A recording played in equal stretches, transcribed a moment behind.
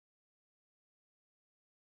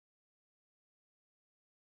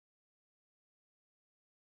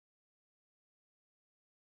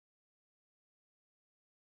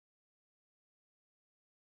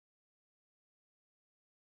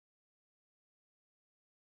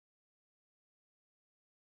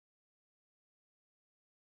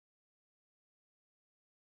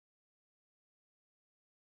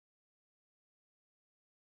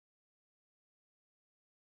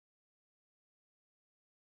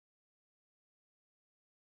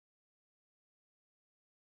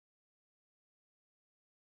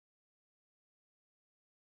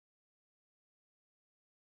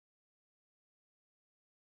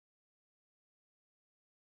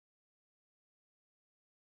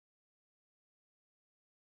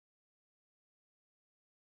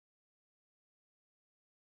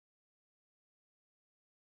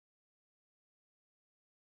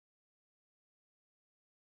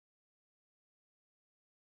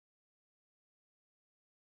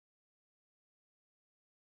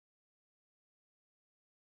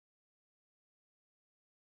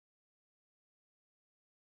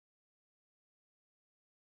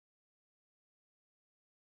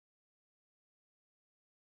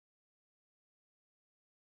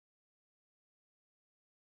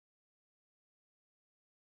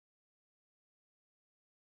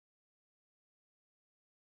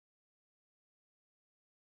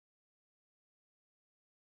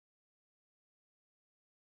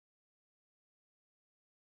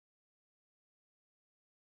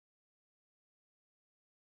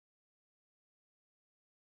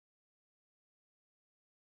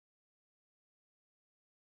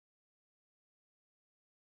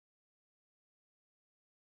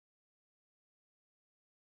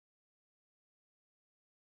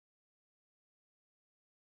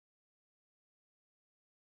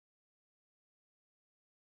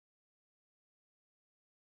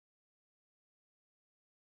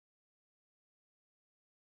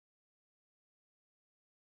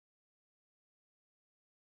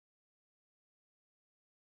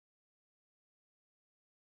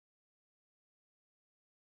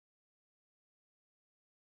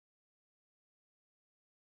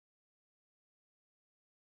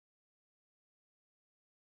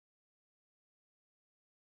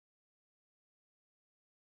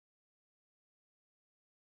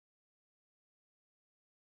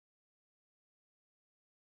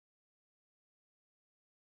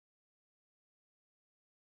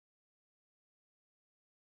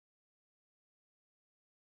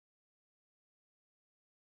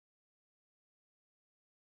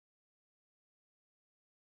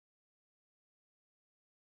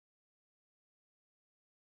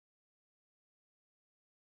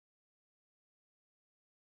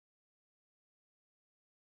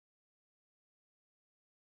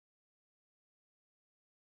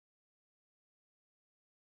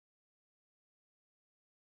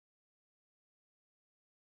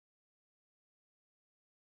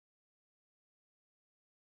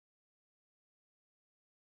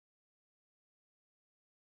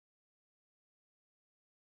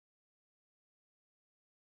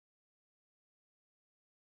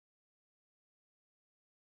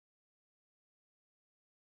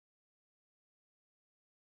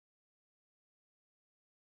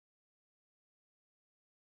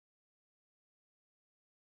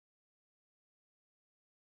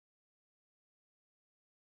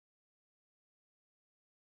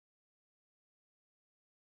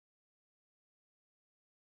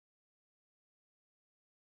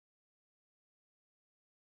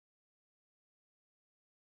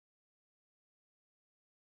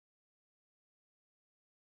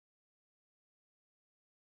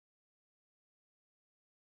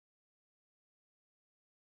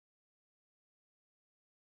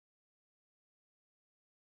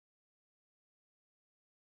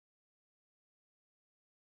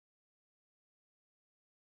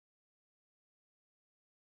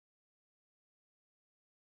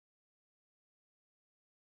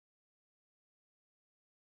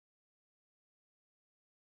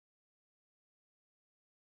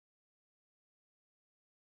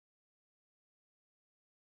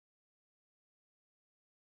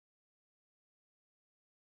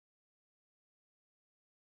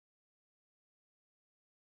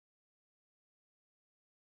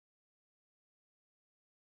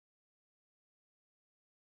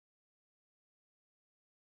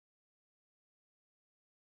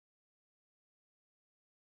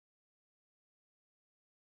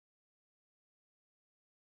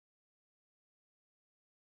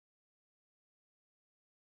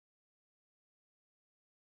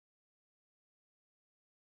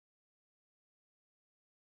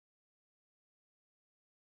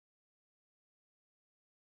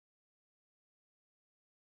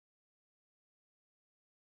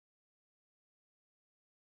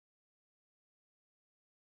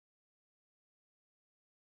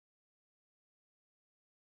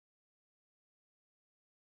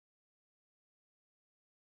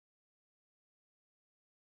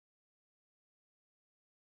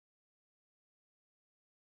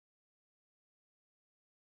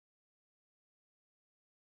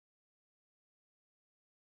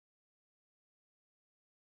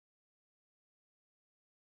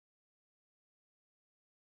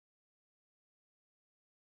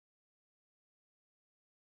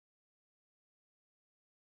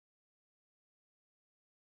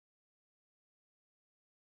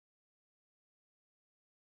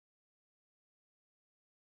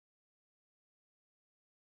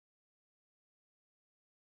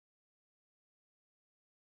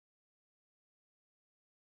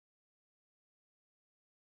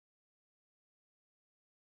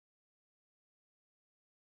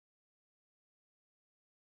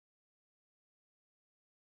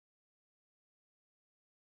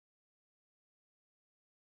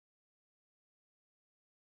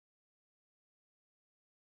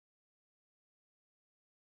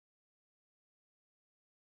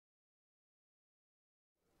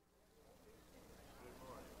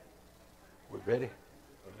Ready?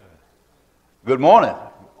 Good morning.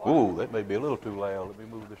 Ooh, that may be a little too loud. Let me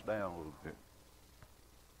move this down a little bit.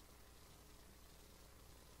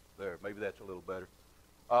 There, maybe that's a little better.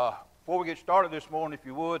 Before we get started this morning, if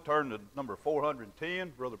you would, turn to number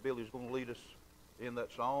 410. Brother Billy's going to lead us in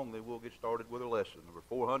that song. Then we'll get started with a lesson. Number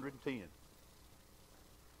 410.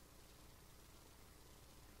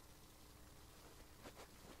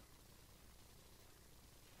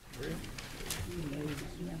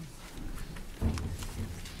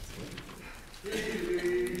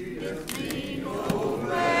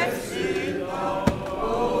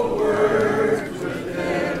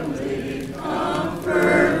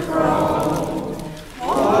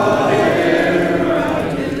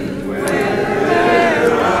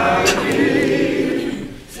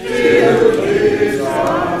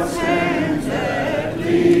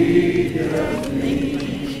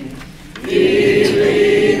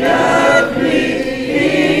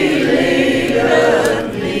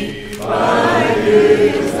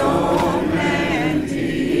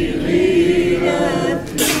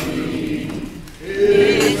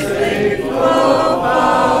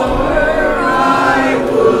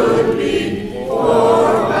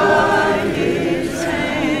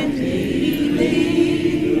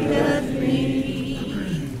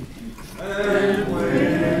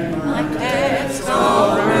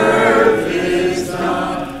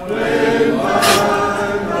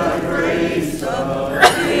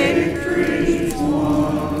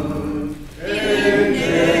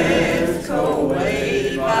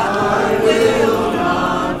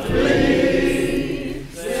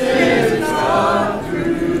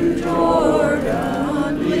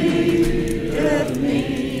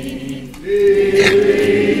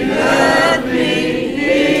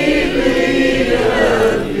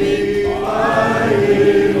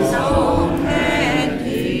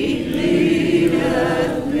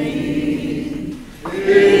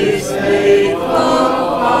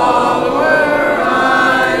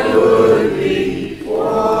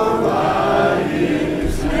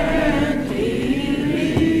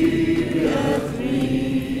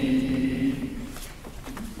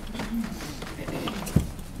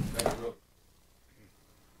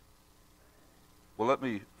 Well, let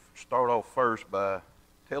me start off first by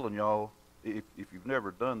telling y'all, if you've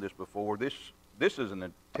never done this before, this is an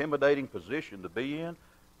intimidating position to be in,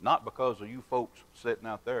 not because of you folks sitting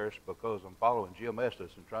out there. It's because I'm following Jim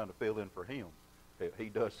Estes and trying to fill in for him. He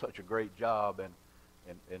does such a great job, and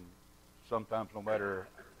sometimes no matter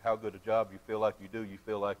how good a job you feel like you do, you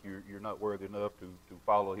feel like you're not worthy enough to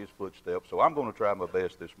follow his footsteps. So I'm going to try my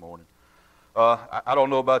best this morning. I don't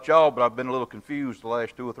know about y'all, but I've been a little confused the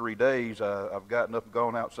last 2 or 3 days. I've gotten up and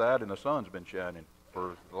gone outside, and the sun's been shining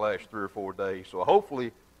for the last 3 or 4 days. So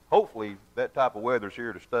hopefully that type of weather's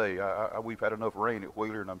here to stay. We've had enough rain at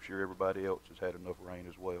Wheeler, and I'm sure everybody else has had enough rain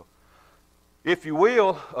as well. If you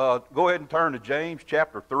will, go ahead and turn to James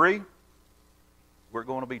chapter 3.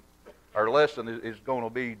 Our lesson is going to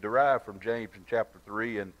be derived from James in chapter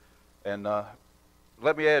 3, and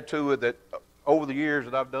let me add to it that over the years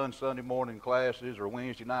that I've done Sunday morning classes or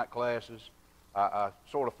Wednesday night classes, I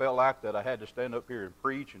sort of felt like that I had to stand up here and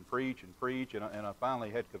preach and preach and preach, and I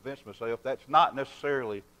finally had to convince myself that's not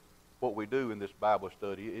necessarily what we do in this Bible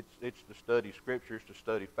study. It's to study Scripture, it's to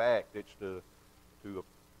study fact, it's to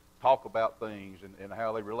talk about things and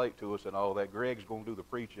how they relate to us and all that. Greg's going to do the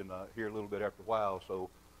preaching here a little bit after a while,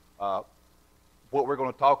 so what we're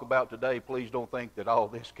going to talk about today, please don't think that all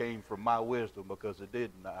this came from my wisdom, because it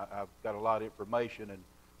didn't. I've got a lot of information, and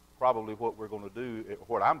probably what I'm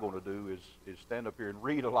going to do is stand up here and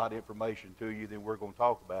read a lot of information to you, then we're going to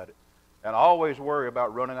talk about it. And I always worry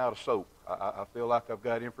about running out of soap. I feel like I've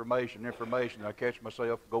got information, and I catch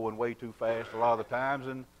myself going way too fast a lot of the times,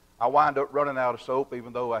 and I wind up running out of soap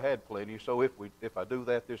even though I had plenty. So if I do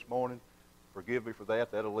that this morning, forgive me for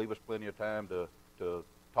that. That'll leave us plenty of time to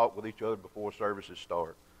talk with each other before services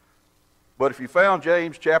start. But if you found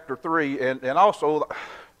James chapter 3, and also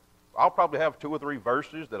I'll probably have 2 or 3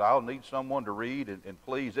 verses that I'll need someone to read, and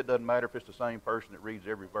please, it doesn't matter if it's the same person that reads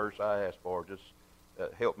every verse I ask for. Just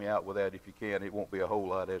help me out with that if you can. It won't be a whole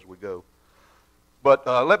lot as we go. But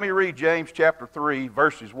let me read James chapter 3,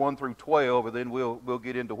 verses 1 through 12, and then we'll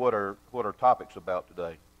get into what our topic's about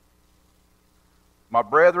today. My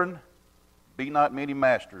brethren, be not many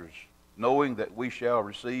masters, knowing that we shall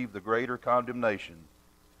receive the greater condemnation.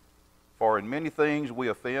 For in many things we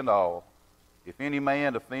offend all. If any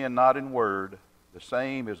man offend not in word, the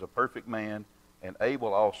same is a perfect man, and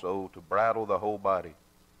able also to bridle the whole body.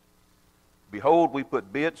 Behold, we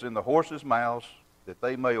put bits in the horses' mouths, that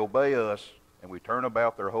they may obey us, and we turn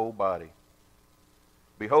about their whole body.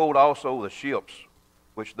 Behold also the ships,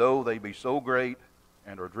 which though they be so great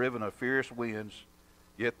and are driven of fierce winds,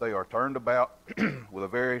 yet they are turned about with a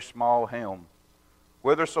very small helm,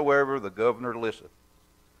 whithersoever the governor listeth.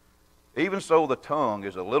 Even so the tongue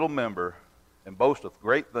is a little member, and boasteth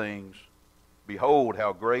great things. Behold,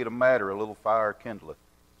 how great a matter a little fire kindleth.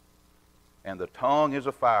 And the tongue is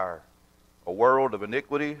a fire, a world of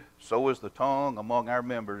iniquity. So is the tongue among our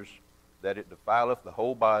members, that it defileth the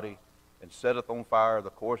whole body, and setteth on fire the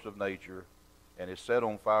course of nature, and is set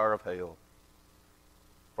on fire of hell.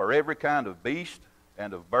 For every kind of beast,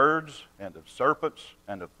 and of birds, and of serpents,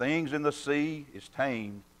 and of things in the sea is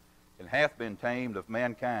tamed, and hath been tamed of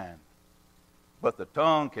mankind. But the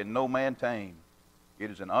tongue can no man tame. It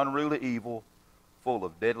is an unruly evil, full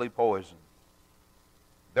of deadly poison.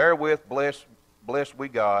 Therewith bless we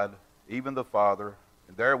God, even the Father,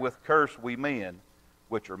 and therewith curse we men,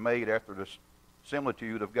 which are made after the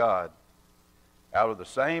similitude of God. Out of the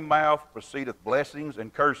same mouth proceedeth blessings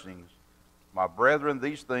and cursings. My brethren,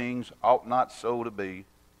 these things ought not so to be.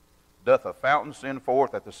 Doth a fountain send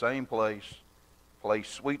forth at the same place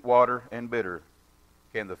sweet water and bitter?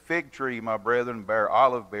 Can the fig tree, my brethren, bear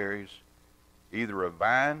olive berries, either a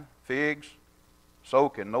vine, figs? So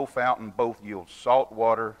can no fountain both yield salt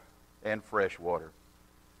water and fresh water.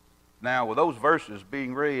 Now, with those verses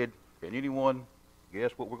being read, can anyone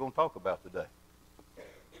guess what we're going to talk about today?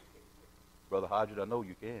 Brother Hodges, I know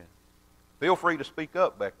you can. Feel free to speak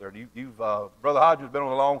up back there. Brother Hodges has been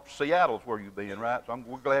on a long, Seattle's where you've been, right? So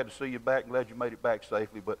we're glad to see you back, glad you made it back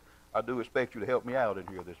safely, but I do expect you to help me out in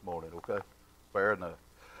here this morning, okay? Fair enough.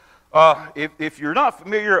 If you're not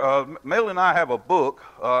familiar, Mel and I have a book,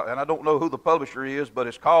 and I don't know who the publisher is, but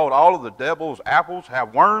it's called All of the Devil's Apples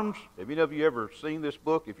Have Worms. Have any of you ever seen this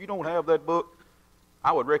book? If you don't have that book,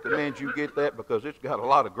 I would recommend you get that because it's got a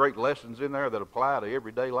lot of great lessons in there that apply to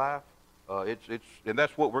everyday life. And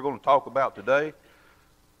that's what we're going to talk about today.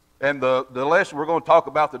 And the lesson we're going to talk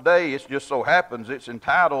about today, it just so happens, it's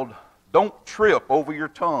entitled, Don't Trip Over Your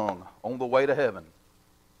Tongue on the Way to Heaven.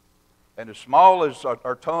 And as small as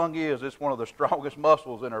our tongue is, it's one of the strongest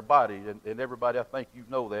muscles in our body. And everybody, I think you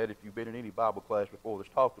know that if you've been in any Bible class before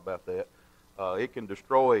that's talked about that. It can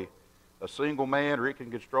destroy a single man or it can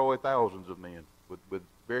destroy thousands of men with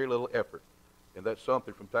very little effort. And that's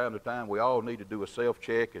something from time to time we all need to do a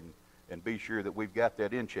self-check and be sure that we've got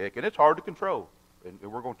that in check. And it's hard to control. And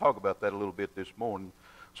we're going to talk about that a little bit this morning.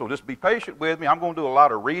 So just be patient with me. I'm going to do a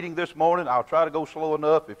lot of reading this morning. I'll try to go slow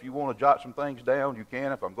enough. If you want to jot some things down, you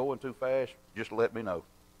can. If I'm going too fast, just let me know.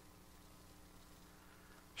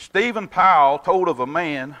 Stephen Powell told of a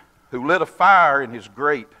man who lit a fire in his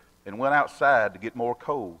grate and went outside to get more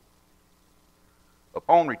coal.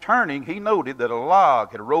 Upon returning, he noted that a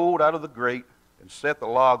log had rolled out of the grate and set the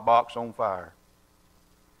log box on fire.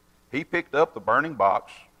 He picked up the burning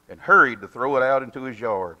box and hurried to throw it out into his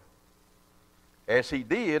yard. As he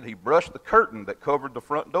did, he brushed the curtain that covered the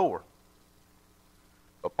front door.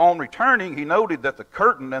 Upon returning, he noted that the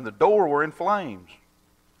curtain and the door were in flames.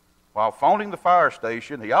 While phoning the fire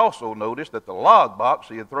station, he also noticed that the log box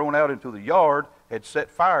he had thrown out into the yard had set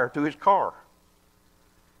fire to his car.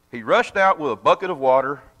 He rushed out with a bucket of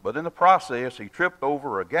water, but in the process, he tripped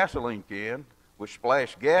over a gasoline can, which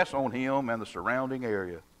splashed gas on him and the surrounding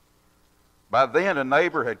area. By then, a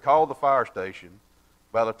neighbor had called the fire station.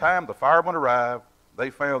 By the time the firemen arrived, they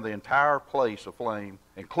found the entire place aflame,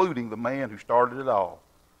 including the man who started it all.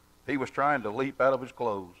 He was trying to leap out of his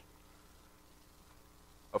clothes.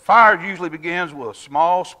 A fire usually begins with a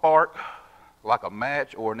small spark, like a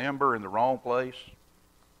match or an ember in the wrong place.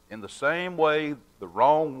 In the same way, the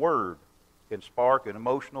wrong word can spark an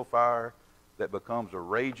emotional fire that becomes a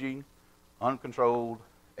raging, uncontrolled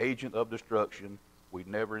agent of destruction we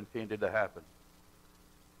never intended to happen.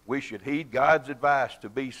 We should heed God's advice to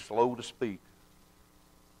be slow to speak.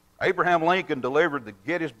 Abraham Lincoln delivered the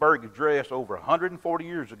Gettysburg Address over 140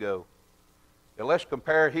 years ago. And let's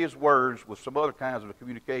compare his words with some other kinds of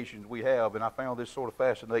communications we have, and I found this sort of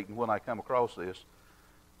fascinating when I come across this.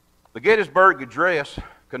 The Gettysburg Address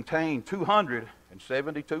contained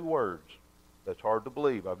 272 words. That's hard to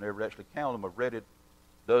believe. I've never actually counted them. I've read it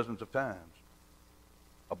dozens of times.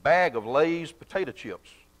 A bag of Lay's potato chips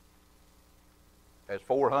has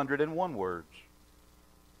 401 words.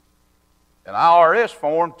 An IRS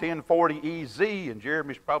form 1040EZ, and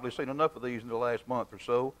Jeremy's probably seen enough of these in the last month or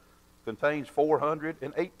so, contains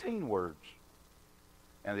 418 words.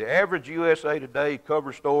 And the average USA Today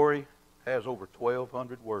cover story has over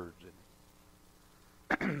 1,200 words in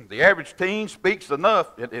it. The average teen speaks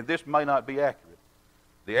enough, and this may not be accurate,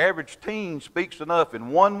 the average teen speaks enough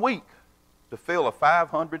in 1 week to fill a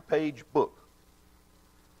 500-page book.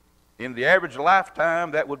 In the average lifetime,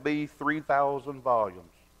 that would be 3,000 volumes.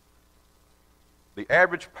 The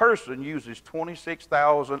average person uses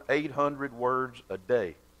 26,800 words a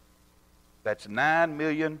day. That's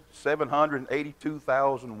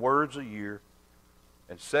 9,782,000 words a year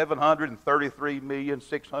and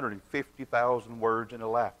 733,650,000 words in a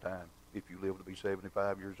lifetime if you live to be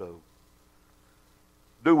 75 years old.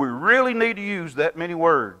 Do we really need to use that many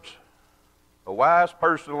words? A wise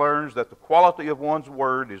person learns that the quality of one's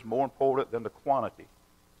word is more important than the quantity.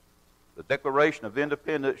 The Declaration of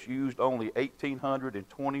Independence used only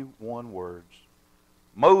 1,821 words.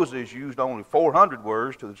 Moses used only 400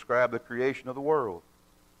 words to describe the creation of the world.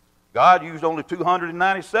 God used only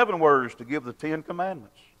 297 words to give the 10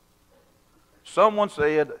 Commandments. Someone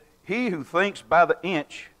said, "He who thinks by the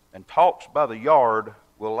inch and talks by the yard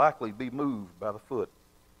will likely be moved by the foot."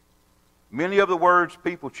 Many of the words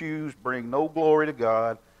people choose bring no glory to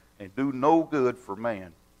God and do no good for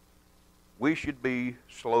man. We should be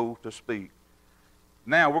slow to speak.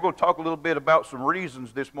 Now, we're going to talk a little bit about some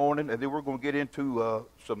reasons this morning, and then we're going to get into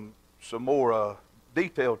some more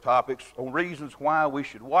detailed topics on reasons why we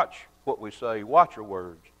should watch what we say, watch our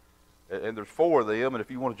words. And there's 4 of them, and if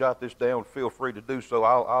you want to jot this down, feel free to do so.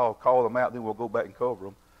 I'll call them out, and then we'll go back and cover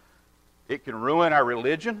them. It can ruin our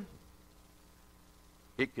religion.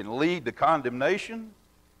 It can lead to condemnation.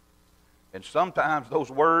 And sometimes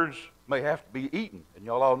those words may have to be eaten, and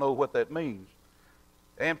y'all all know what that means.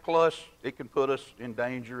 And plus, it can put us in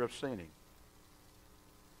danger of sinning.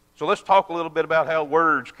 So let's talk a little bit about how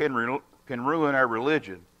words can ruin our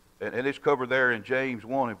religion. And it's covered there in James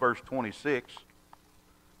 1 and verse 26.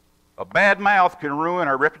 A bad mouth can ruin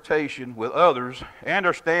our reputation with others and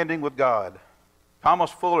our standing with God.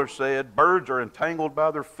 Thomas Fuller said, "Birds are entangled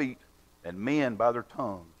by their feet and men by their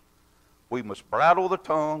tongues. We must bridle the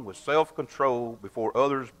tongue with self-control before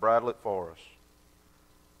others bridle it for us.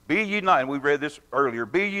 Be ye not," and we read this earlier,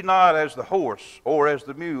 "be ye not as the horse or as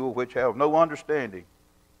the mule, which have no understanding,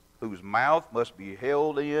 whose mouth must be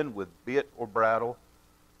held in with bit or bridle,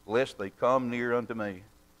 lest they come near unto me."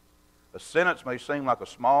 A sentence may seem like a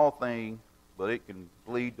small thing, but it can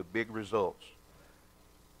lead to big results.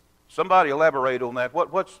 Somebody elaborate on that.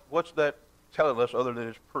 What's that telling us, other than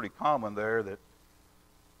it's pretty common there? That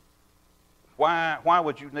why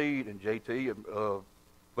would you need, and JT,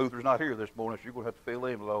 Luther's not here this morning, so you're going to have to fill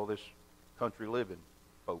in with all this country living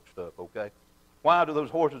folk stuff, okay? Why do those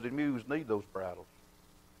horses and mules need those bridles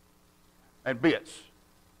and bits?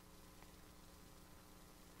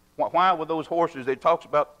 Why would those horses, it talks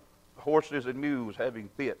about horses and mules having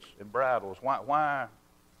bits and bridles. Why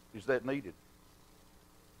is that needed?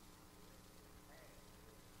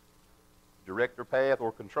 Direct their path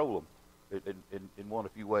or control them in one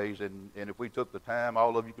of a few ways. And if we took the time,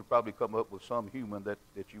 all of you could probably come up with some human that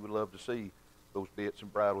you would love to see those bits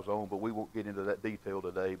and bridles on, but we won't get into that detail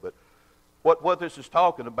today. But what this is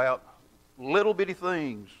talking about, little bitty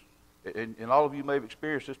things, and all of you may have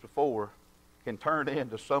experienced this before, can turn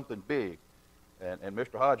into something big. And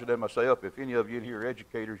Mr. Hodgson and myself, if any of you in here are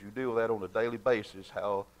educators, you deal with that on a daily basis,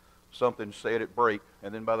 how something's said at break,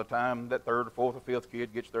 and then by the time that 3rd or 4th or 5th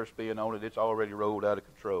kid gets their spin on it, it's already rolled out of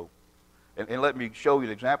control. And let me show you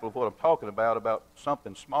an example of what I'm talking about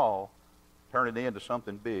something small turning into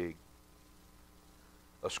something big.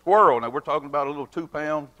 A squirrel, now we're talking about a little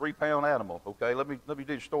 2-pound, 3-pound animal, okay? Let me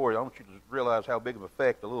do a story. I want you to realize how big of an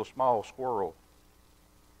effect a little small squirrel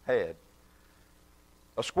had.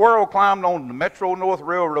 A squirrel climbed on the Metro-North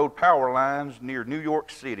Railroad power lines near New York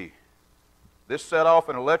City. This set off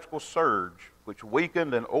an electrical surge, which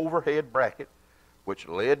weakened an overhead bracket, which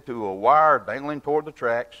led to a wire dangling toward the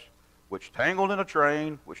tracks, which tangled in a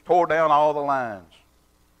train, which tore down all the lines.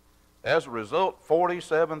 As a result,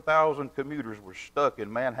 47,000 commuters were stuck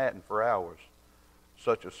in Manhattan for hours.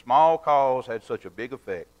 Such a small cause had such a big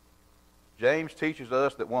effect. James teaches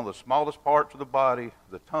us that one of the smallest parts of the body,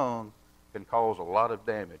 the tongue, can cause a lot of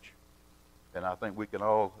damage. And I think we can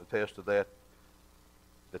all attest to that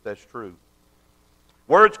that's true.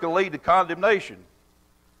 Words can lead to condemnation.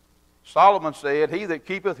 Solomon said, "He that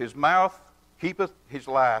keepeth his mouth keepeth his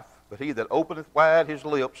life, but he that openeth wide his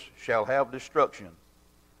lips shall have destruction."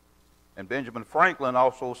 And Benjamin Franklin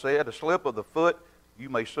also said, "A slip of the foot you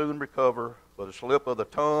may soon recover, but a slip of the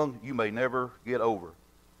tongue you may never get over."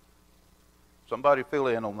 Somebody fill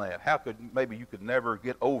in on that. How could maybe you could never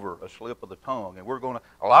get over a slip of the tongue? And we're going to,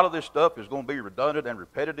 a lot of this stuff is going to be redundant and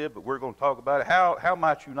repetitive, but we're going to talk about it. How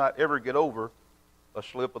might you not ever get over a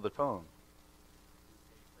slip of the tongue?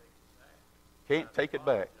 Can't take it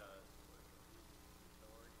back.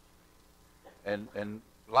 And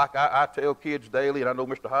like I tell kids daily, and I know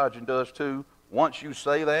Mr. Hodgson does too, once you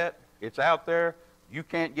say that, it's out there, you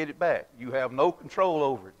can't get it back. You have no control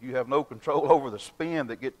over it. You have no control over the spin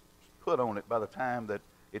that gets put on it by the time that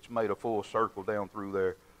it's made a full circle down through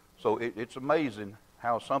there. So it's amazing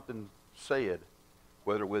how something said,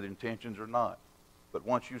 whether with intentions or not. But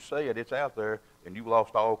once you say it, it's out there, and you've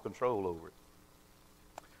lost all control over it.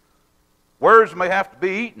 Words may have to be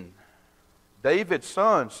eaten. David's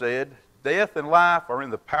son said, "Death and life are in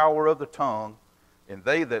the power of the tongue, and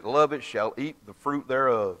they that love it shall eat the fruit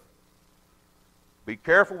thereof." Be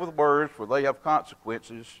careful with words, for they have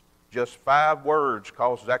consequences. Just 5 words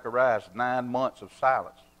cost Zacharias 9 months of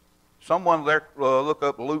silence. Someone there, look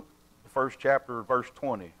up Luke, the 1st chapter, verse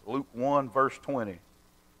 20. Luke 1, verse 20.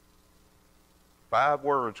 5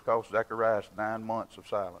 words cost Zacharias 9 months of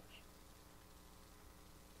silence.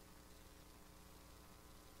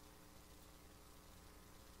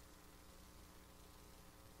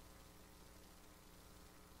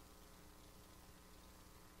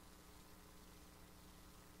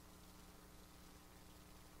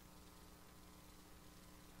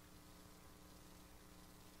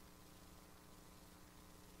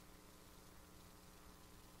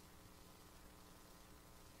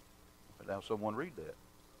 Now someone read that.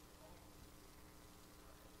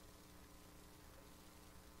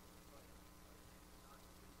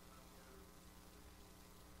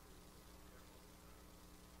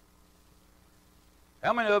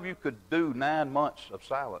 How many of you could do 9 months of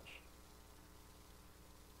silence?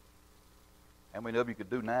 How many of you could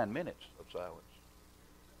do 9 minutes of silence?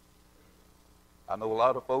 I know a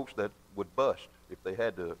lot of folks that would bust if they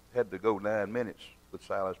had to go 9 minutes with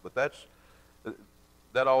silence, but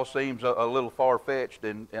that all seems a little far-fetched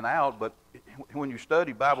and out, but when you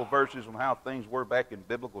study Bible verses on how things were back in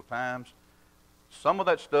biblical times, some of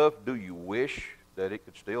that stuff, do you wish that it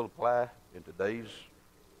could still apply in today's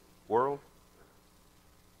world?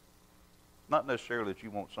 Not necessarily that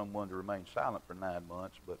you want someone to remain silent for 9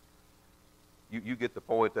 months, but you get the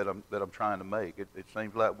point that I'm trying to make. It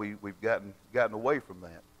seems like we've gotten away from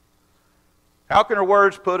that. How can our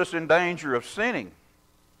words put us in danger of sinning?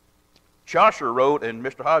 Chaucer wrote, and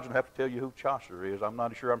Mr. Hodgson will have to tell you who Chaucer is. I'm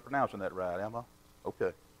not sure I'm pronouncing that right, am I?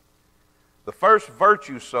 Okay. The first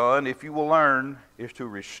virtue, son, if you will learn, is to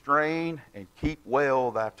restrain and keep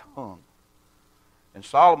well thy tongue. And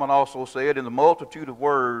Solomon also said, in the multitude of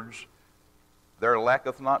words there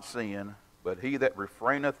lacketh not sin, but he that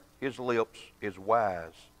refraineth his lips is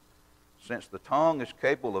wise. Since the tongue is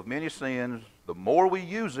capable of many sins, the more we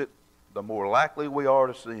use it, the more likely we are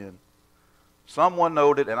to sin. Someone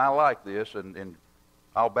noted, and I like this, and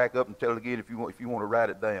I'll back up and tell it again if you want to write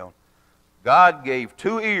it down. God gave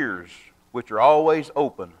 2 ears, which are always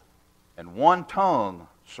open, and 1 tongue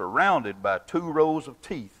surrounded by 2 rows of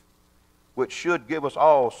teeth, which should give us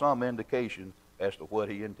all some indication as to what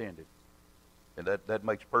he intended. And that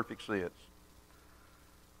makes perfect sense.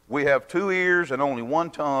 We have 2 ears and only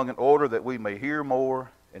 1 tongue in order that we may hear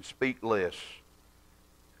more and speak less.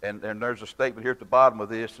 And there's a statement here at the bottom of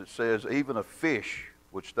this that says, even a fish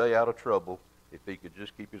would stay out of trouble if he could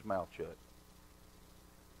just keep his mouth shut.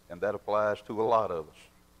 And that applies to a lot of us.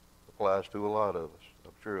 Applies to a lot of us.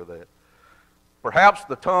 I'm sure of that. Perhaps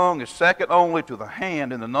the tongue is second only to the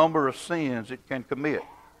hand in the number of sins it can commit.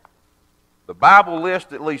 The Bible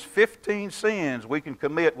lists at least 15 sins we can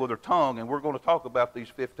commit with our tongue, and we're going to talk about these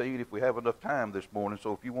 15 if we have enough time this morning.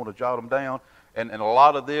 So if you want to jot them down, and a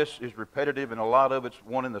lot of this is repetitive, and a lot of it's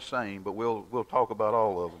one and the same, but we'll talk about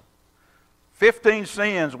all of them. 15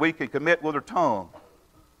 sins we can commit with our tongue.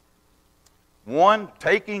 1,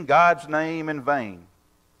 taking God's name in vain.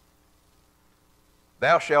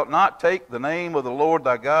 Thou shalt not take the name of the Lord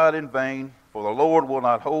thy God in vain, for the Lord will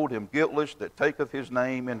not hold him guiltless that taketh his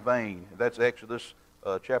name in vain. That's Exodus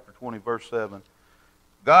chapter 20, verse 7.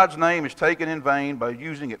 God's name is taken in vain by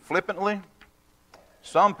using it flippantly.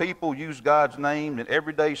 Some people use God's name in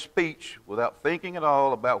everyday speech without thinking at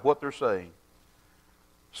all about what they're saying.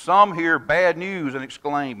 Some hear bad news and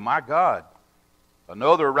exclaim, "My God."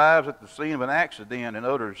 Another arrives at the scene of an accident and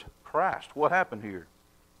utters, "Christ, what happened here?"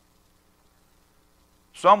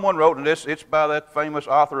 Someone wrote, and it's by that famous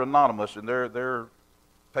author Anonymous, and they're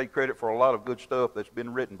take credit for a lot of good stuff that's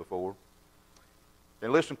been written before.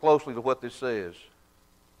 And listen closely to what this says.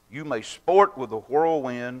 You may sport with the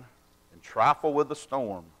whirlwind and trifle with the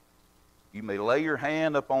storm. You may lay your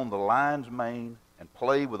hand upon the lion's mane and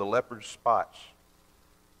play with the leopard's spots.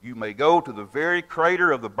 You may go to the very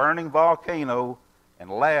crater of the burning volcano and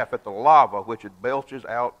laugh at the lava which it belches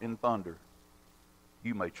out in thunder.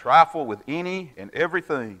 You may trifle with any and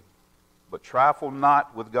everything, but trifle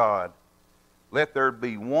not with God. Let there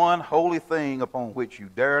be one holy thing upon which you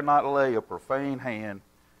dare not lay a profane hand,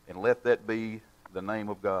 and let that be the name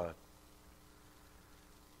of God.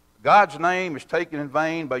 God's name is taken in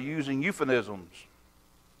vain by using euphemisms.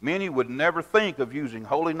 Many would never think of using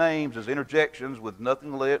holy names as interjections with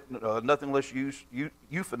nothing less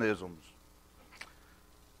euphemisms.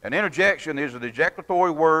 An interjection is an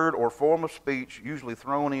ejaculatory word or form of speech usually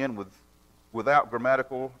thrown in without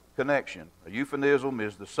grammatical connection. A euphemism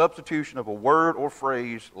is the substitution of a word or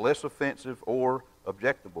phrase less offensive or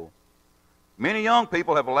objectable. Many young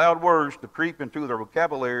people have allowed words to creep into their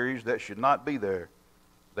vocabularies that should not be there.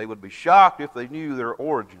 They would be shocked if they knew their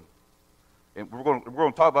origin. And we're going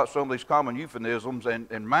to talk about some of these common euphemisms,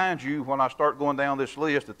 and mind you, when I start going down this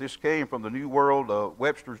list, that this came from the New World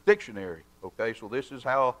Webster's Dictionary. Okay, so this is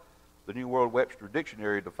how the New World Webster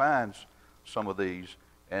Dictionary defines some of these.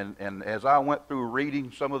 And as I went through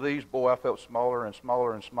reading some of these, boy, I felt smaller and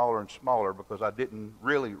smaller and smaller and smaller because I didn't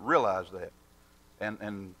really realize that.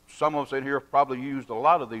 And some of us in here have probably used a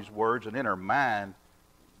lot of these words, and in our mind,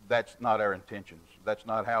 that's not our intentions. That's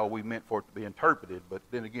not how we meant for it to be interpreted. But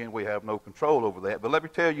then again, we have no control over that. But let me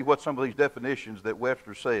tell you what some of these definitions that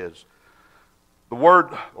Webster says. The word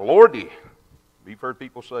lordy, you've heard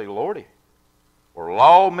people say lordy, or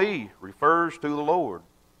law me refers to the Lord.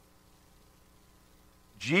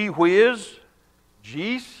 Gee whiz,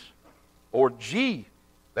 geese, or gee,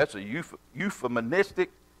 that's a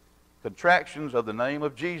euphemistic contractions of the name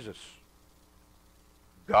of Jesus.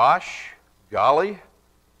 Gosh, golly,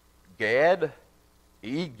 gad,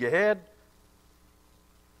 egad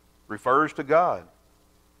refers to God.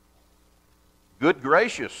 Good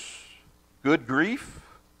gracious, good grief,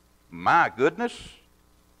 my goodness,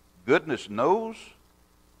 goodness knows,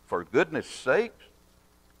 for goodness sake,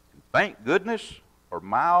 and thank goodness, or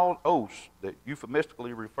mild oaths that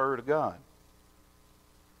euphemistically refer to God.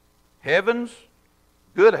 Heavens,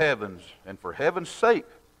 good heavens, and for heaven's sake,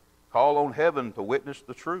 call on heaven to witness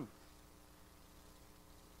the truth.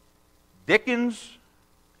 Dickens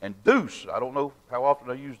and deuce, I don't know how often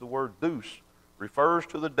I use the word deuce, refers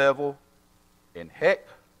to the devil, and heck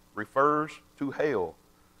refers to hell.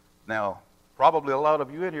 Now, probably a lot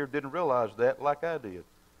of you in here didn't realize that like I did.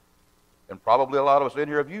 And probably a lot of us in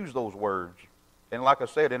here have used those words. And like I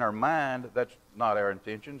said, in our mind, that's not our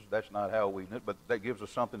intentions. That's not how we, but that gives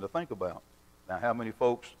us something to think about. Now, how many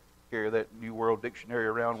folks carry that New World Dictionary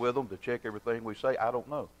around with them to check everything we say? I don't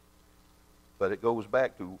know. But it goes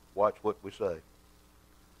back to watch what we say.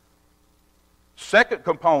 Second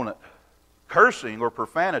component, cursing or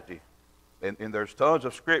profanity. And there's tons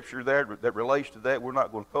of scripture there that relates to that. We're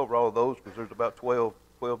not going to cover all of those because there's about 12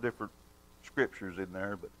 different scriptures in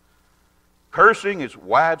there. But cursing is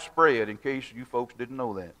widespread, in case you folks didn't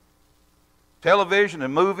know that. Television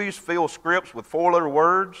and movies fill scripts with four-letter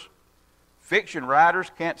words. Fiction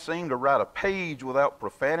writers can't seem to write a page without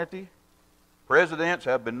profanity. Presidents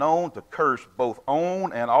have been known to curse both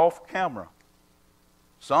on and off camera.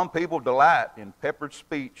 Some people delight in peppered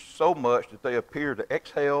speech so much that they appear to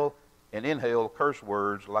exhale and inhale curse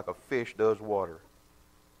words like a fish does water.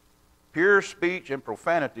 Pure Speech and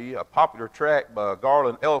Profanity, a popular tract by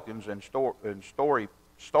Garland Elkins and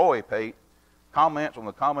Story Pate, comments on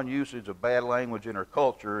the common usage of bad language in our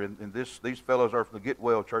culture, and these fellows are from the Get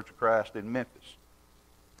Well Church of Christ in Memphis.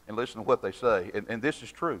 And listen to what they say, and this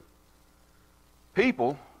is true.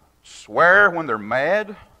 People swear when they're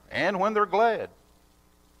mad and when they're glad,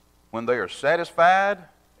 when they are satisfied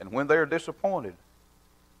and when they are disappointed,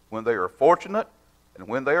 when they are fortunate and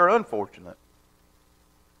when they are unfortunate,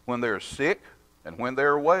 when they are sick and when they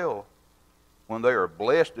are well, when they are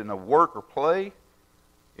blessed in a work or play,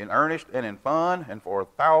 in earnest and in fun, and for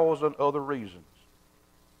 1,000 other reasons.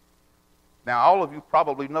 Now, all of you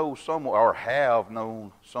probably know someone, or have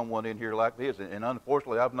known someone in here like this, and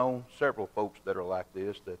unfortunately, I've known several folks that are like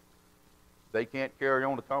this, that they can't carry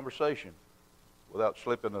on the conversation without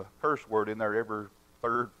slipping a curse word in there every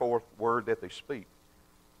third, fourth word that they speak.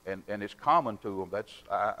 And it's common to them.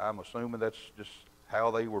 I'm assuming that's just how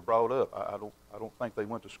they were brought up. I don't think they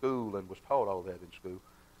went to school and was taught all that in school.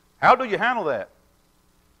 How do you handle that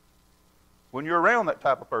when you're around that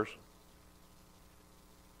type of person?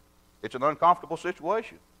 It's an uncomfortable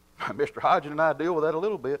situation. Mr. Hodgin and I deal with that a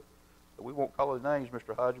little bit. We won't call his names,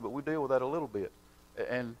 Mr. Hodgin, but we deal with that a little bit.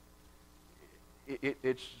 And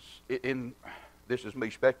this is me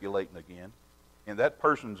speculating again. In that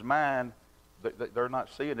person's mind, they're not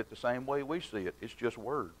seeing it the same way we see it. It's just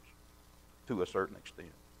words to a certain extent.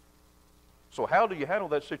 So how do you handle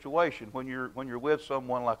that situation when you're with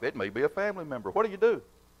someone like that? It may be a family member. What do?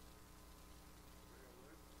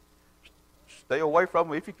 Stay away from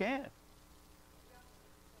them if you can.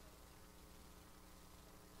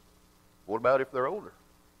 What about if they're older?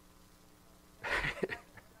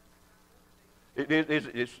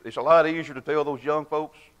 It's a lot easier to tell those young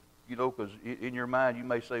folks you know, because in your mind you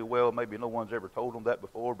may say, well, maybe no one's ever told them that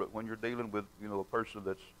before, but when you're dealing with, you know, a person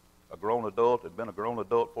that's a grown adult and been a grown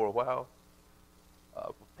adult for a while,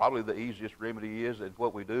 probably the easiest remedy is, and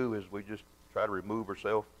what we do is we just try to remove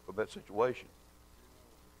ourselves from that situation.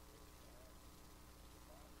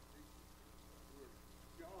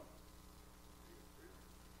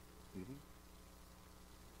 Mm-hmm.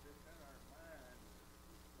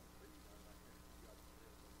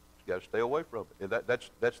 You got to stay away from it. And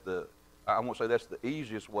that's the, I won't say that's the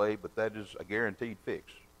easiest way, but that is a guaranteed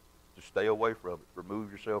fix. Just stay away from it.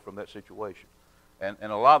 Remove yourself from that situation. And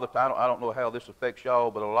a lot of the time, I don't know how this affects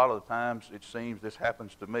y'all, but a lot of the times it seems this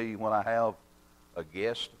happens to me when I have a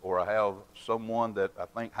guest or I have someone that I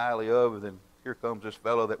think highly of, and then here comes this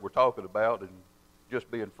fellow that we're talking about and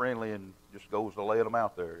just being friendly and just goes to laying them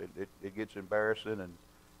out there. It gets embarrassing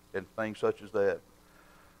and things such as that.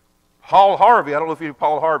 Paul Harvey, I don't know if you're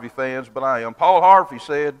Paul Harvey fans, but I am. Paul Harvey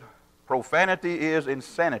said, profanity is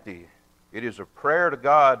insanity. It is a prayer to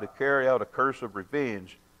God to carry out a curse of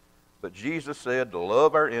revenge. But Jesus said to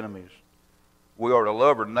love our enemies. We are to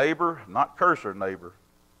love our neighbor, not curse our neighbor.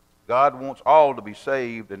 God wants all to be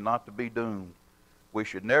saved and not to be doomed. We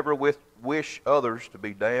should never wish others to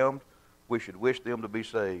be damned. We should wish them to be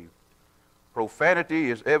saved. Profanity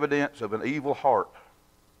is evidence of an evil heart.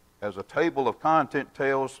 As a table of content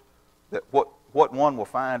tells that what one will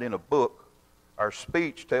find in a book, our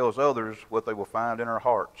speech tells others what they will find in our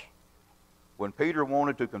hearts. When Peter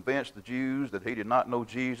wanted to convince the Jews that he did not know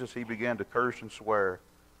Jesus, he began to curse and swear.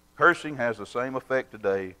 Cursing has the same effect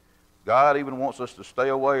today. God even wants us to stay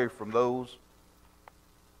away from those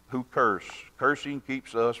who curse. Cursing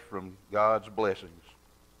keeps us from God's blessings.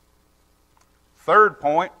 Third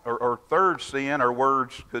point, or third sin, our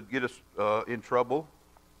words could get us in trouble,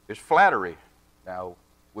 is flattery. Now,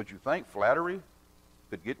 would you think flattery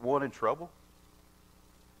could get one in trouble?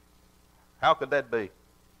 How could that be?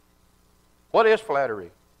 What is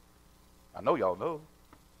flattery? I know y'all know.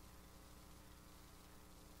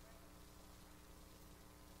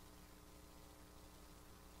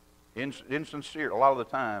 Insincere, a lot of the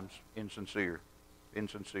times, insincere.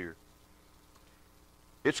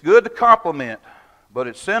 It's good to compliment, but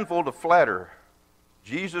it's sinful to flatter.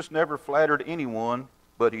 Jesus never flattered anyone,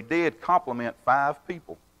 but he did compliment 5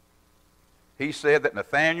 people. He said that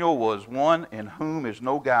Nathanael was one in whom is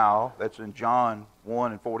no guile. That's in John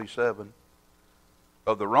 1:47.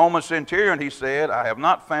 Of the Roman centurion, he said, I have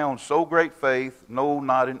not found so great faith, no,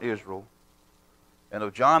 not in Israel. And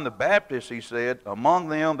of John the Baptist, he said, among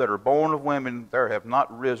them that are born of women, there have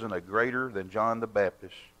not risen a greater than John the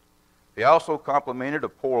Baptist. He also complimented a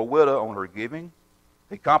poor widow on her giving.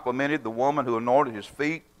 He complimented the woman who anointed his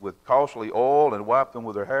feet with costly oil and wiped them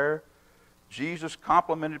with her hair. Jesus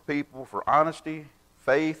complimented people for honesty,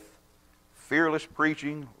 faith, fearless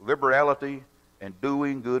preaching, liberality, and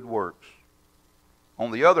doing good works. On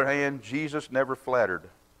the other hand, Jesus never flattered.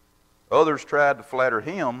 Others tried to flatter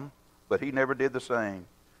him, but he never did the same.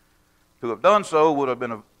 To have done so would have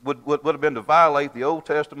been to violate the Old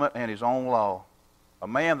Testament and his own law. A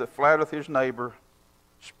man that flattereth his neighbor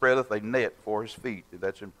spreadeth a net for his feet.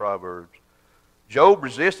 That's in Proverbs. Job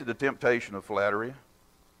resisted the temptation of flattery.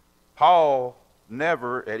 Paul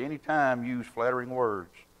never at any time used flattering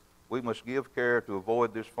words. We must give care to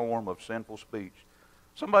avoid this form of sinful speech.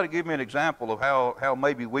 Somebody give me an example of how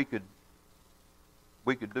maybe we could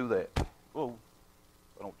do that. Oh,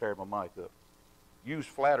 I don't tear my mic up. Use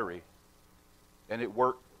flattery, and it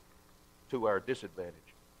worked to our disadvantage.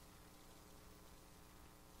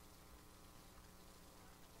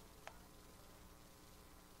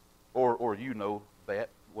 Or you know that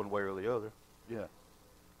one way or the other. Yeah.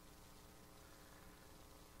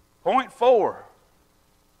 Point 4,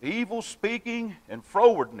 evil speaking and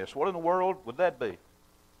frowardness. What in the world would that be?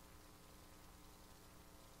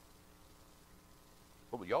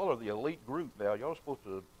 Well, y'all are the elite group now. Y'all are supposed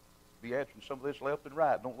to be answering some of this left and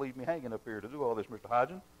right. Don't leave me hanging up here to do all this, Mr.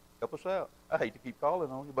 Hodgin. Help us out. I hate to keep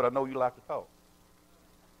calling on you, but I know you like to talk.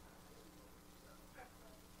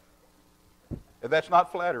 And that's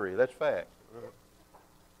not flattery. That's fact.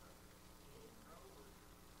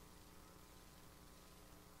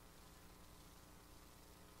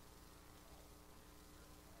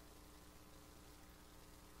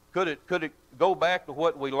 Could it go back to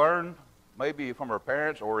what we learned maybe from our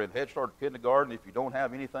parents or in Head Start or kindergarten? If you don't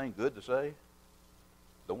have anything good to say,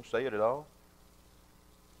 don't say it at all.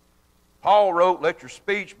 Paul wrote, let your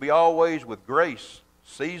speech be always with grace,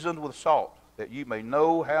 seasoned with salt, that you may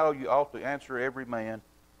know how you ought to answer every man.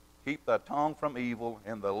 Keep thy tongue from evil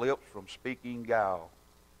and thy lips from speaking guile.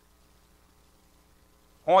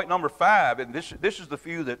 Point number 5, and this is the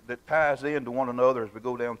few that ties into one another as we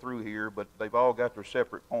go down through here, but they've all got their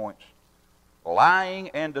separate points. Lying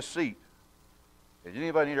and deceit. Has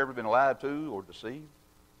anybody ever been lied to or deceived?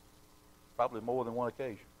 Probably more than one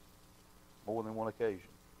occasion. More than one occasion.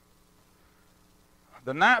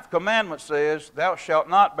 The 9th commandment says, thou shalt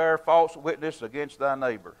not bear false witness against thy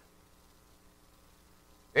neighbor.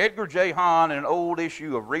 Edgar J. Hahn, in an old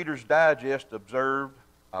issue of Reader's Digest, observed,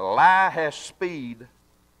 a lie has speed,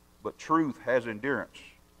 but truth has endurance.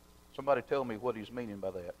 Somebody tell me what he's meaning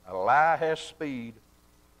by that. A lie has speed,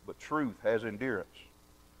 but truth has endurance.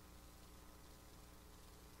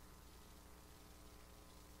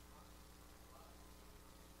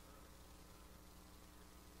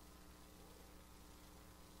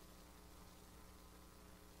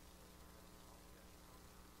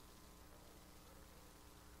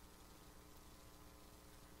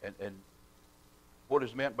 And what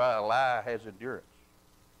is meant by a lie has endurance.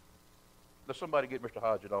 Let somebody get Mr.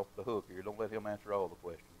 Hodgett off the hook here. Don't let him answer all the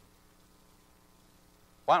questions.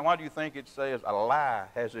 Why do you think it says a lie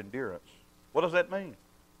has endurance? What does that mean?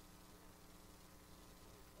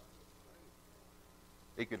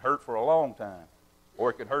 It can hurt for a long time, or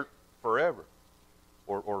it can hurt forever,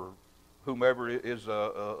 or whomever is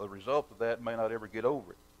a result of that may not ever get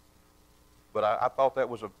over it. But I thought that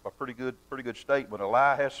was a pretty good statement. A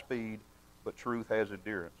lie has speed, but truth has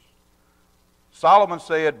endurance. Solomon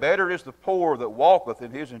said, better is the poor that walketh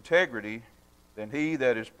in his integrity than he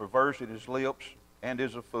that is perverse in his lips and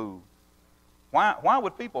is a fool. Why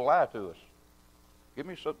would people lie to us? Give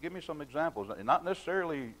me some examples. And not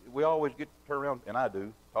necessarily, we always get to turn around, and I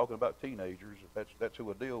do, talking about teenagers, if that's who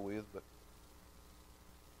I deal with.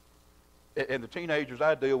 And the teenagers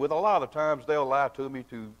I deal with, a lot of times they'll lie to me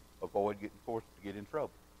to avoid getting forced to get in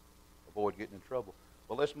trouble. Avoid getting in trouble.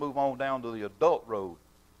 Well, let's move on down to the adult road.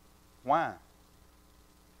 Why?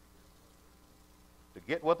 To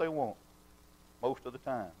get what they want. Most of the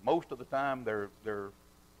time. Most of the time they're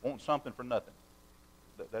wanting something for nothing.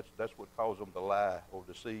 That's what causes them to lie or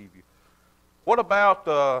deceive you. What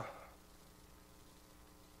about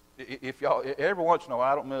if y'all every once in a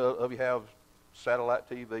while, I don't know if you have satellite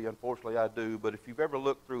TV. Unfortunately, I do. But if you've ever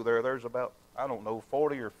looked through there, there's about, I don't know,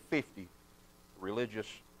 40 or 50 religious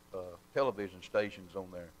television stations on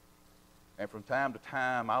there. And from time to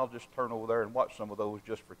time, I'll just turn over there and watch some of those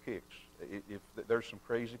just for kicks. If there's some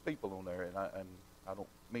crazy people on there, and I don't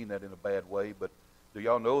mean that in a bad way, but do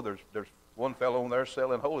y'all know there's one fellow on there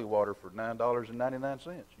selling holy water for $9.99.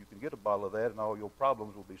 You can get a bottle of that, and all your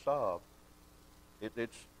problems will be solved.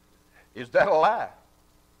 Is that a lie?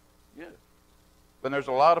 Yeah. But there's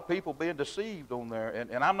a lot of people being deceived on there,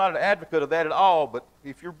 and I'm not an advocate of that at all, but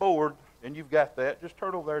if you're bored and you've got that, just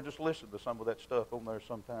turn over there and just listen to some of that stuff on there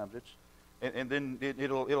sometimes. And then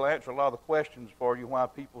it'll answer a lot of the questions for you why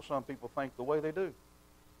some people think the way they do.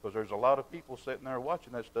 Because there's a lot of people sitting there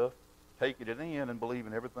watching that stuff, taking it in and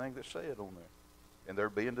believing everything that's said on there. And they're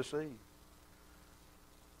being deceived.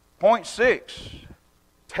 Point 6,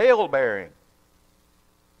 tale-bearing.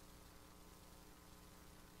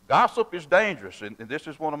 Gossip is dangerous, and this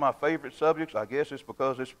is one of my favorite subjects. I guess it's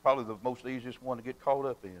because it's probably the most easiest one to get caught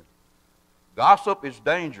up in. Gossip is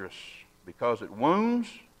dangerous because it wounds,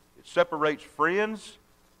 it separates friends,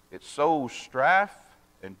 it sows strife,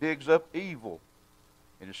 and digs up evil.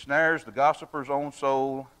 It ensnares the gossiper's own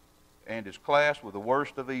soul and is classed with the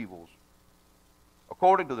worst of evils.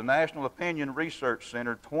 According to the National Opinion Research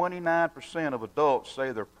Center, 29% of adults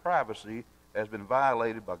say their privacy has been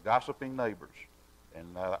violated by gossiping neighbors.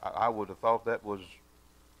 And I would have thought that was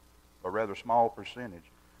a rather small percentage.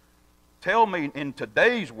 Tell me, in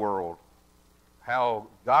today's world, how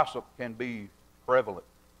gossip can be prevalent,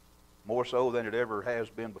 more so than it ever has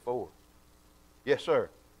been before. Yes, sir.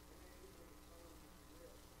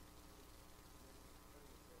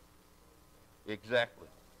 Exactly.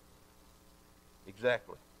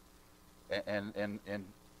 Exactly. And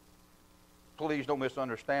please don't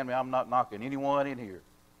misunderstand me. I'm not knocking anyone in here,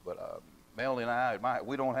 but Melanie and I,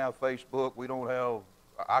 we don't have Facebook. We don't have,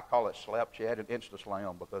 I call it Slapchat and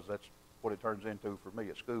Insta-Slam because that's what it turns into for me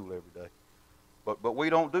at school every day. But we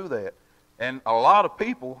don't do that. And a lot of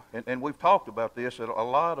people, and we've talked about this, that a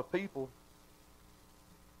lot of people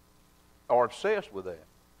are obsessed with that.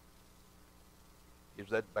 Is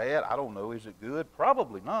that bad? I don't know. Is it good?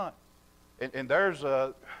 Probably not. And there's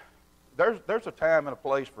a time and a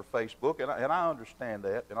place for Facebook, and I understand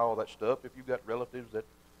that and all that stuff. If you've got relatives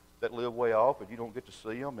that live way off and you don't get to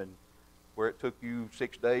see them, and where it took you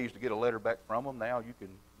 6 days to get a letter back from them, now you can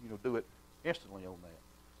do it instantly on that.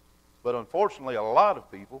 But unfortunately, a lot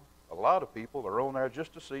of people are on there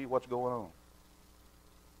just to see what's going on.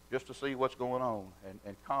 just to see what's going on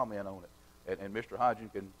and comment on it. And Mr.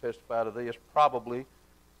 Hodgins can testify to this, probably,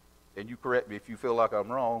 and you correct me if you feel like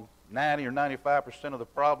I'm wrong, 90 or 95% of the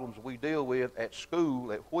problems we deal with at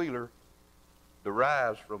school, at Wheeler,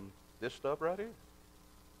 derives from this stuff right here.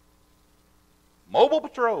 Mobile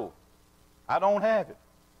patrol. I don't have it.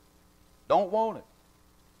 Don't want it.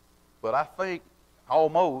 But I think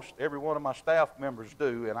almost every one of my staff members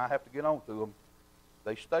do, and I have to get on to them.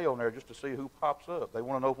 They stay on there just to see who pops up. They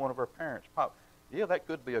want to know if one of our parents pops. Yeah, that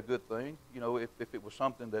could be a good thing, you know, if it was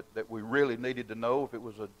something that we really needed to know, if it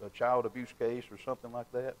was a child abuse case or something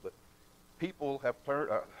like that. But people have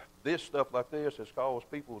turned, this stuff like this has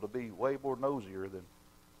caused people to be way more nosier than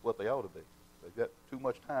what they ought to be. They've got too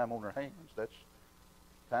much time on their hands. That's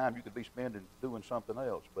time you could be spending doing something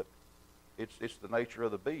else. But it's the nature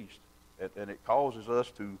of the beast, and it causes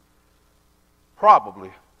us to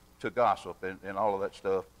probably to gossip and all of that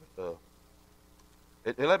stuff. But,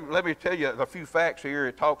 let me tell you a few facts here.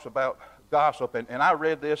 It talks about gossip, and I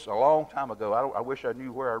read this a long time ago. I wish I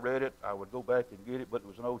knew where I read it. I would go back and get it, but it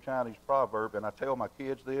was an old Chinese proverb, and I tell my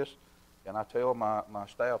kids this, and I tell my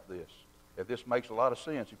staff this. If this makes a lot of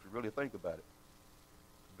sense, if you really think about it.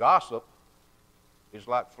 Gossip is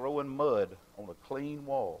like throwing mud on a clean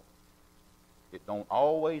wall. It don't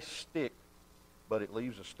always stick, but it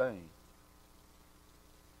leaves a stain.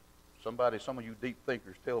 Some of you deep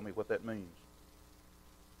thinkers, tell me what that means.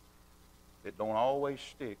 It don't always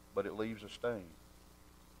stick, but it leaves a stain.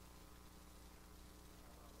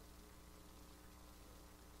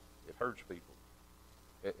 It hurts people.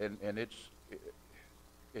 And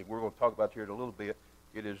we're going to talk about here in a little bit,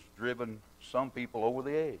 it has driven some people over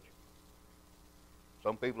the edge.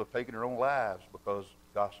 Some people have taken their own lives because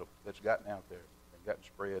gossip that's gotten out there and gotten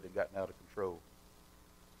spread and gotten out of control.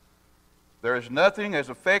 There is nothing as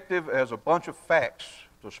effective as a bunch of facts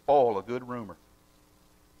to spoil a good rumor.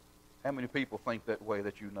 How many people think that way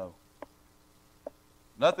that you know?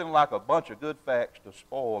 Nothing like a bunch of good facts to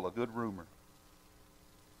spoil a good rumor.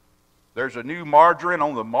 There's a new margarine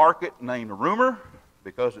on the market named Rumor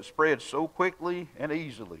because it spreads so quickly and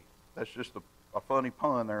easily. That's just a funny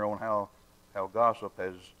pun there on how gossip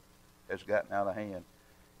has gotten out of hand.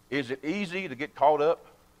 Is it easy to get caught up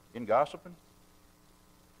in gossiping?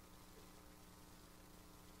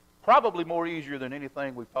 Probably more easier than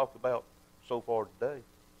anything we've talked about so far today.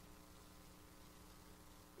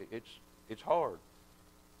 It's hard.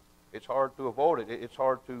 It's hard to avoid it. It's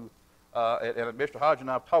hard to, and Mr. Hodge and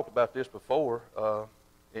I have talked about this before,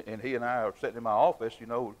 and he and I are sitting in my office, you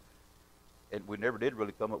know, and we never did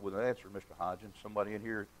really come up with an answer, Mr. Hodgins. Somebody in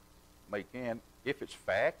here may can. If it's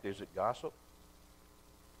fact, is it gossip?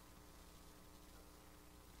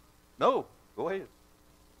 No. Go ahead.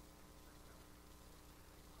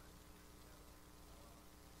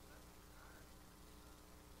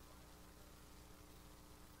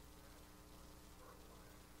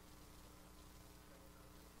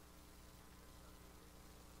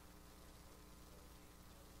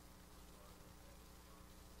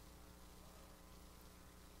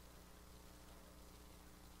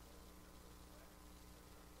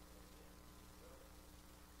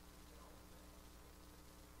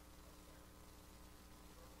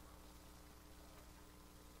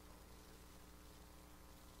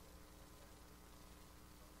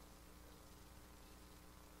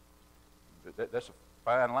 That's a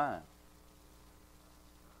fine line.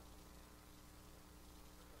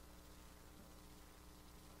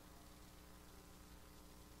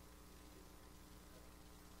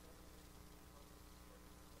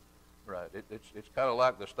 Right. It's kind of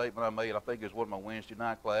like the statement I made, I think it was one of my Wednesday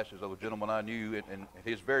night classes of a gentleman I knew, and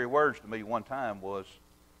his very words to me one time was,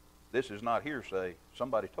 "This is not hearsay.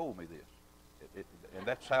 Somebody told me this." And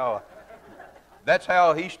that's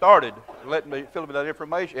how he started letting me fill me that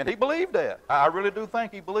information. And he believed that. I really do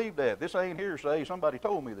think he believed that. This ain't hearsay. Somebody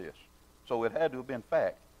told me this. So it had to have been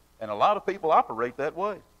fact. And a lot of people operate that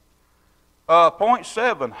way. Point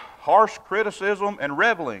 7, harsh criticism and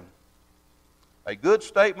reveling. A good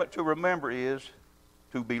statement to remember is,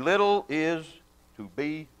 to belittle is to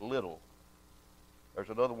be little. There's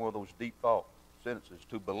another one of those deep thought sentences.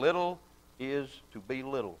 To belittle is to be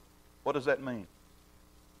little. What does that mean?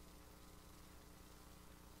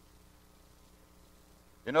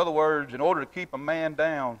 In other words, in order to keep a man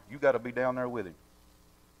down, you've got to be down there with him.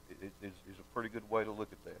 Is a pretty good way to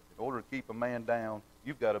look at that. In order to keep a man down,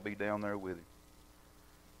 you've got to be down there with him.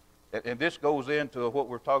 And this goes into what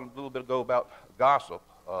we were talking a little bit ago about gossip.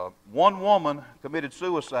 One woman committed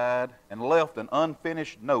suicide and left an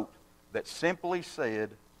unfinished note that simply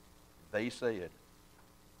said, "They said."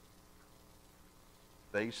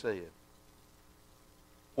 They said.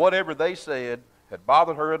 Whatever they said had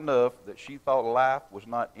bothered her enough that she thought life was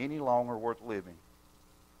not any longer worth living.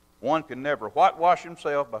 One can never whitewash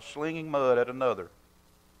himself by slinging mud at another.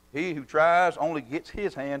 He who tries only gets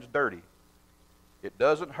his hands dirty. It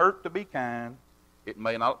doesn't hurt to be kind. It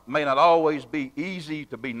may not always be easy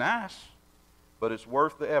to be nice, but it's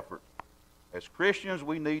worth the effort. As Christians,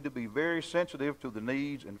 we need to be very sensitive to the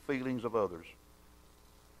needs and feelings of others.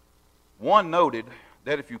 One noted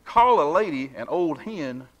that if you call a lady an old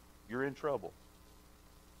hen, you're in trouble.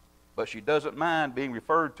 But she doesn't mind being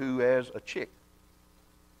referred to as a chick.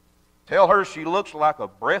 Tell her she looks like a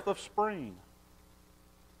breath of spring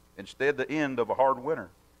instead the end of a hard winter.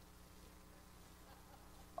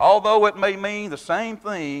 Although it may mean the same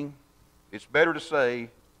thing, it's better to say,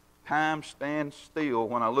 time stands still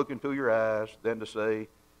when I look into your eyes, than to say,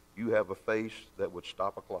 you have a face that would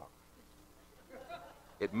stop a clock.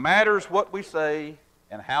 It matters what we say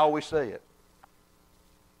and how we say it.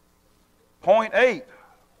 Point 8,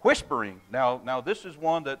 whispering. Now this is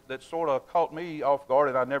one that sort of caught me off guard,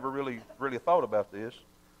 and I never really thought about this.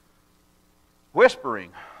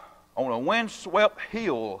 Whispering. On a windswept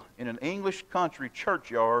hill in an English country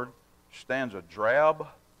churchyard stands a drab,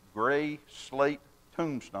 gray slate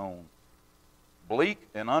tombstone. Bleak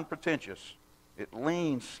and unpretentious, it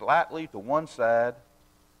leans slightly to one side,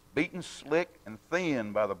 beaten slick and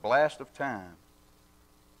thin by the blast of time.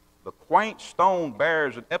 The quaint stone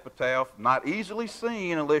bears an epitaph not easily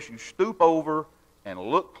seen unless you stoop over and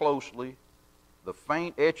look closely. The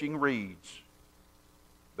faint etching reads,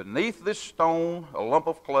 "Beneath this stone, a lump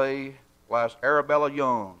of clay, lies Arabella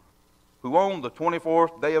Young, who on the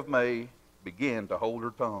 24th day of May began to hold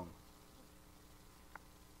her tongue."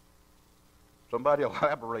 Somebody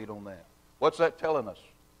elaborate on that. What's that telling us?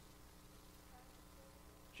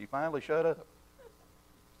 She finally shut up,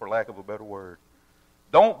 for lack of a better word.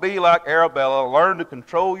 Don't be like Arabella. Learn to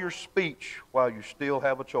control your speech while you still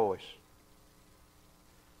have a choice.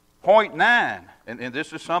 Point 9, and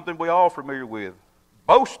this is something we all familiar with,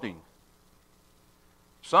 boasting.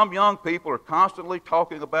 Some young people are constantly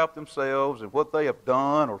talking about themselves and what they have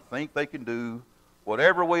done or think they can do.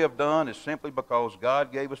 Whatever we have done is simply because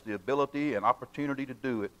God gave us the ability and opportunity to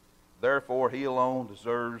do it. Therefore, He alone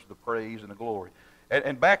deserves the praise and the glory.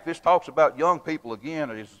 And back, this talks about young people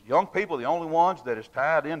again. Is young people the only ones that is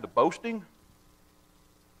tied into boasting?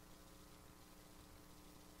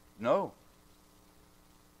 No.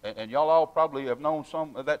 And y'all all probably have known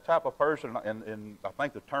some of that type of person, and I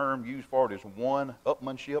think the term used for it is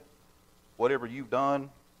one-upmanship. Whatever you've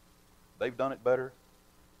done, they've done it better,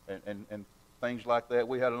 and things like that.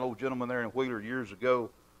 We had an old gentleman there in Wheeler years ago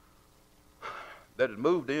that had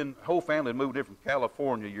moved in, whole family had moved in from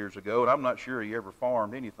California years ago, and I'm not sure he ever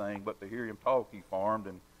farmed anything, but to hear him talk, he farmed.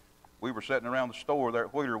 And we were sitting around the store there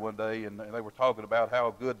at Wheeler one day, and they were talking about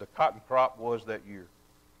how good the cotton crop was that year,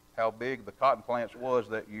 how big the cotton plants was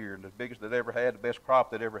that year, and the biggest they'd ever had, the best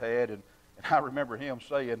crop they'd ever had. And I remember him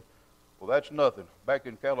saying, well, that's nothing. Back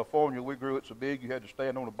in California, we grew it so big you had to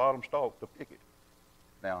stand on the bottom stalk to pick it.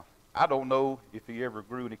 Now, I don't know if he ever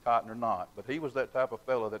grew any cotton or not, but he was that type of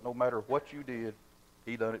fellow that no matter what you did,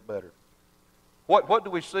 he done it better. What do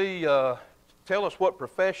we see? Tell us what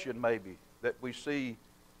profession maybe that we see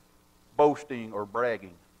boasting or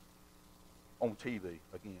bragging on TV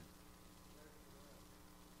again.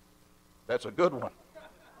 That's a good one.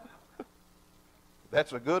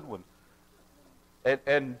 That's a good one.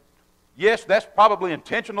 And yes, that's probably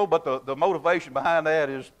intentional, but the motivation behind that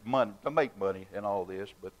is money, to make money and all this.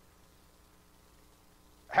 But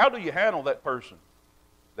how do you handle that person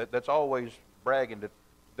that's always bragging that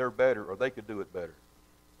they're better or they could do it better?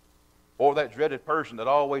 Or that dreaded person that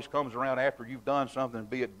always comes around after you've done something,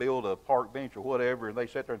 be it build a park bench or whatever, and they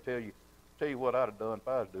sit there and tell you what I'd have done if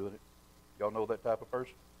I was doing it. Y'all know that type of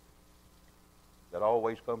person? That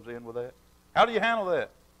always comes in with that? How do you handle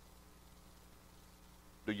that?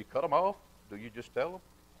 Do you cut them off? Do you just tell them?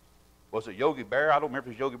 Was it Yogi Bear? I don't remember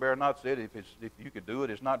if it's Yogi Bear or not said if you could do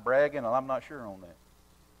it, it's not bragging, and I'm not sure on that.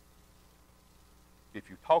 If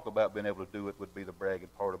you talk about being able to do it would be the bragging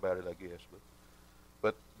part about it, I guess.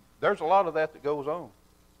 But there's a lot of that goes on.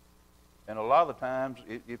 And a lot of the times,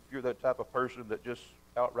 if you're that type of person that just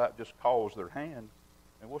outright just calls their hand,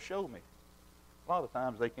 and well, show me. A lot of the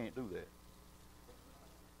times they can't do that.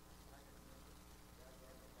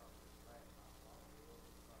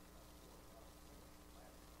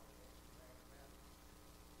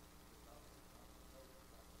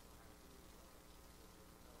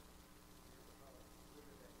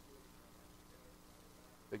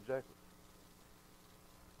 Exactly.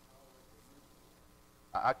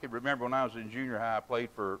 I can remember when I was in junior high, I played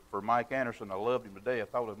for Mike Anderson. I loved him today. I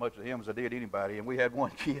thought as much of him as I did anybody. And we had one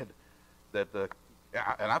kid that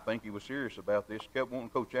And I think he was serious about this. Kept wanting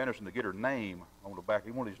Coach Anderson to get her name on the back.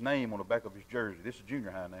 He wanted his name on the back of his jersey. This is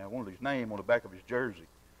junior high now. He wanted his name on the back of his jersey.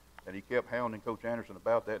 And he kept hounding Coach Anderson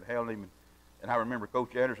about that and hounding him. And I remember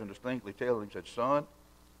Coach Anderson distinctly telling him, he said, son,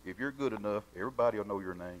 if you're good enough, everybody will know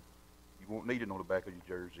your name. You won't need it on the back of your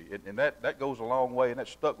jersey. And that goes a long way, and that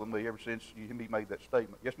stuck with me ever since he made that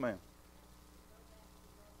statement. Yes, ma'am.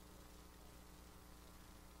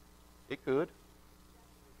 It could.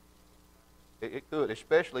 It could,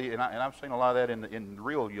 especially, and I've seen a lot of that in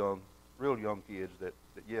real young kids. That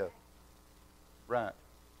yeah, right.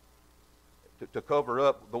 To cover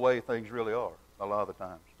up the way things really are a lot of the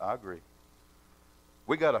times. I agree.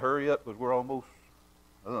 We got to hurry up because we're almost.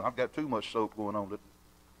 I've got too much soap going on.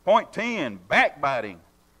 Point 10: backbiting.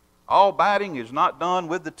 All biting is not done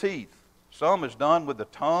with the teeth. Some is done with the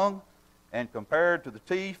tongue, and compared to the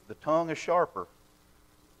teeth, the tongue is sharper.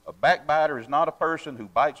 A backbiter is not a person who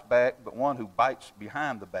bites back, but one who bites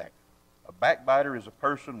behind the back. A backbiter is a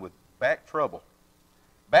person with back trouble.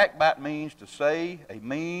 Backbite means to say a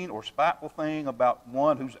mean or spiteful thing about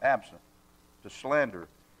one who's absent, to slander.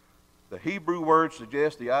 The Hebrew word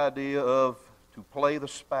suggests the idea of to play the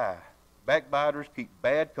spy. Backbiters keep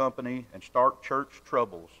bad company and start church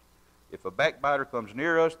troubles. If a backbiter comes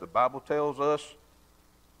near us, the Bible tells us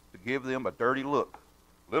to give them a dirty look.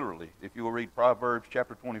 Literally, if you will read Proverbs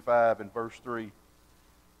chapter 25 and verse 3.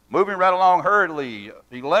 Moving right along hurriedly,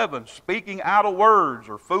 11, speaking idle words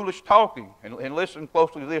or foolish talking. And listen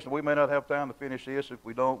closely to this. We may not have time to finish this. If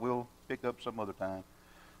we don't, we'll pick up some other time.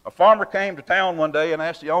 A farmer came to town one day and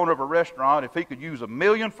asked the owner of a restaurant if he could use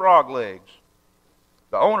 1,000,000 frog legs.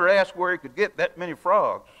 The owner asked where he could get that many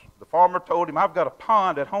frogs. The farmer told him, I've got a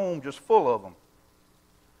pond at home just full of them.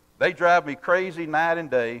 They drive me crazy night and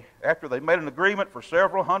day. After they made an agreement for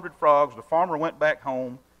several hundred frogs, the farmer went back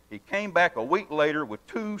home. He came back a week later with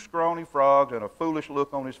 2 scrawny frogs and a foolish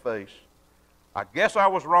look on his face. I guess I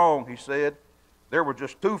was wrong, he said. There were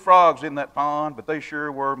just 2 frogs in that pond, but they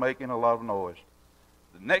sure were making a lot of noise.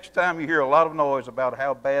 The next time you hear a lot of noise about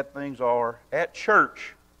how bad things are at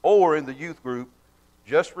church or in the youth group,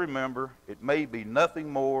 just remember it may be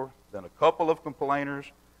nothing more than a couple of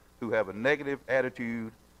complainers who have a negative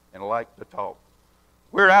attitude and like to talk.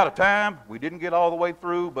 We're out of time. We didn't get all the way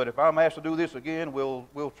through, but if I'm asked to do this again,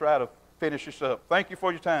 we'll try to finish this up. Thank you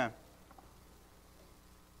for your time.